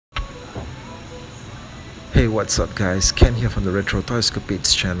Hey, what's up guys, Ken here from the Retro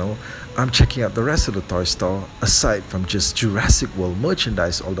Toyscapades channel. I'm checking out the rest of the toy store aside from just Jurassic World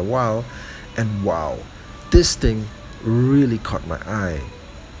merchandise all the while, and wow, this thing really caught my eye.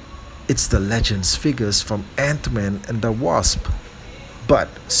 It's the Legends figures from Ant-Man and the Wasp, but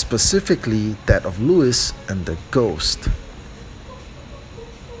specifically that of Lewis and the Ghost.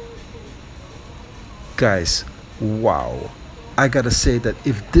 Guys, wow. I gotta say that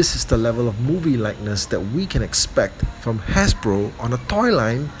if this is the level of movie likeness that we can expect from Hasbro on a toy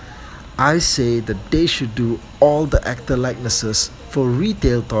line, I say that they should do all the actor likenesses for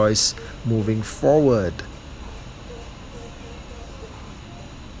retail toys moving forward.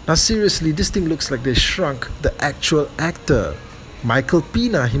 Now seriously, this thing looks like they shrunk the actual actor, Michael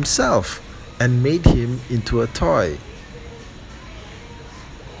Pena himself, and made him into a toy.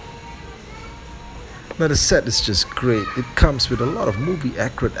 Now the set is just great. It comes with a lot of movie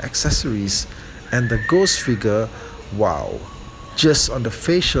accurate accessories, and the Ghost figure, wow, just on the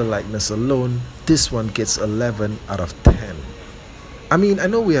facial likeness alone, this one gets 11 out of 10. I mean, I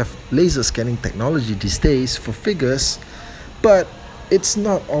know we have laser scanning technology these days for figures, but it's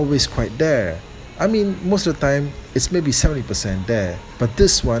not always quite there. I mean, most of the time it's maybe 70% there, but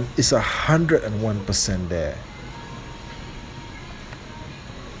this one is 101% there.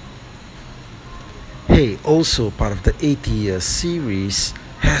 Hey, also part of the 80-year series,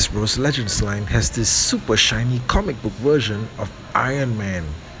 Hasbro's Legends line has this super shiny comic book version of Iron Man.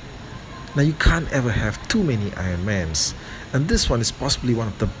 Now you can't ever have too many Iron Mans, and this one is possibly one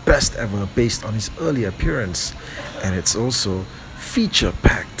of the best ever based on his early appearance, and it's also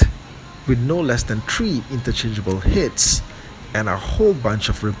feature-packed with no less than 3 interchangeable hits and a whole bunch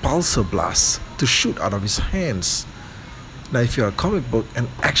of repulsor blasts to shoot out of his hands. Now if you're a comic book and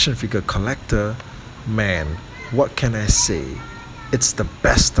action figure collector, man, what can I say? It's the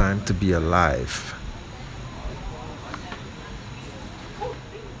best time to be alive.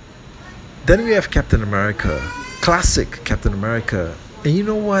 Then we have Captain America, classic Captain America. And you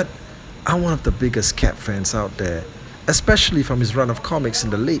know what? I'm one of the biggest Cap fans out there, especially from his run of comics in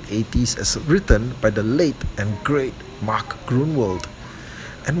the late 80s as written by the late and great Mark Gruenwald.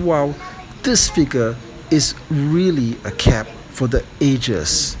 And wow, this figure is really a Cap for the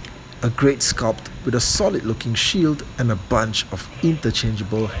ages. A great sculpt with a solid looking shield and a bunch of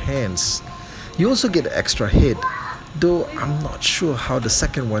interchangeable hands. You also get an extra head, though I'm not sure how the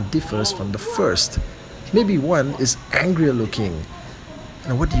second one differs from the first. Maybe one is angrier looking.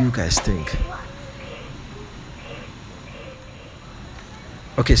 Now what do you guys think?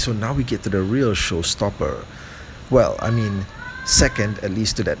 Okay, so now we get to the real showstopper. Well, I mean, second at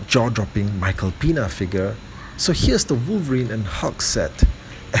least to that jaw-dropping Michael Pena figure. So here's the Wolverine and Hulk set.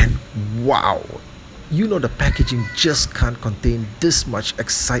 And wow, you know the packaging just can't contain this much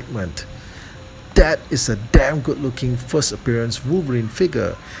excitement. That is a damn good looking first appearance Wolverine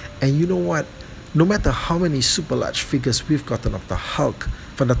figure. And you know what? No matter how many super large figures we've gotten of the Hulk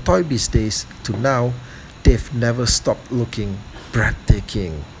from the Toy Biz days to now, they've never stopped looking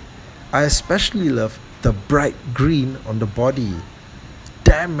breathtaking. I especially love the bright green on the body.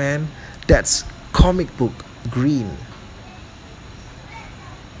 Damn man, that's comic book green.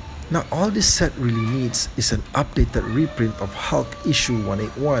 Now all this set really needs is an updated reprint of Hulk issue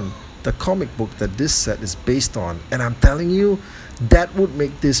 181, the comic book that this set is based on, and I'm telling you, that would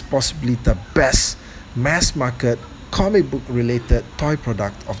make this possibly the best mass market comic book related toy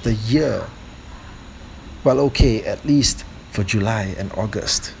product of the year. Well, okay, at least for July and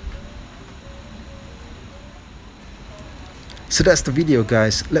August. So that's the video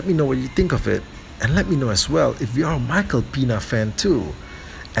guys. Let me know what you think of it, and let me know as well if you're a Michael Pena fan too.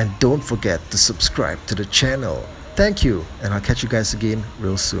 And don't forget to subscribe to the channel. Thank you, and I'll catch you guys again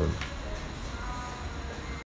real soon.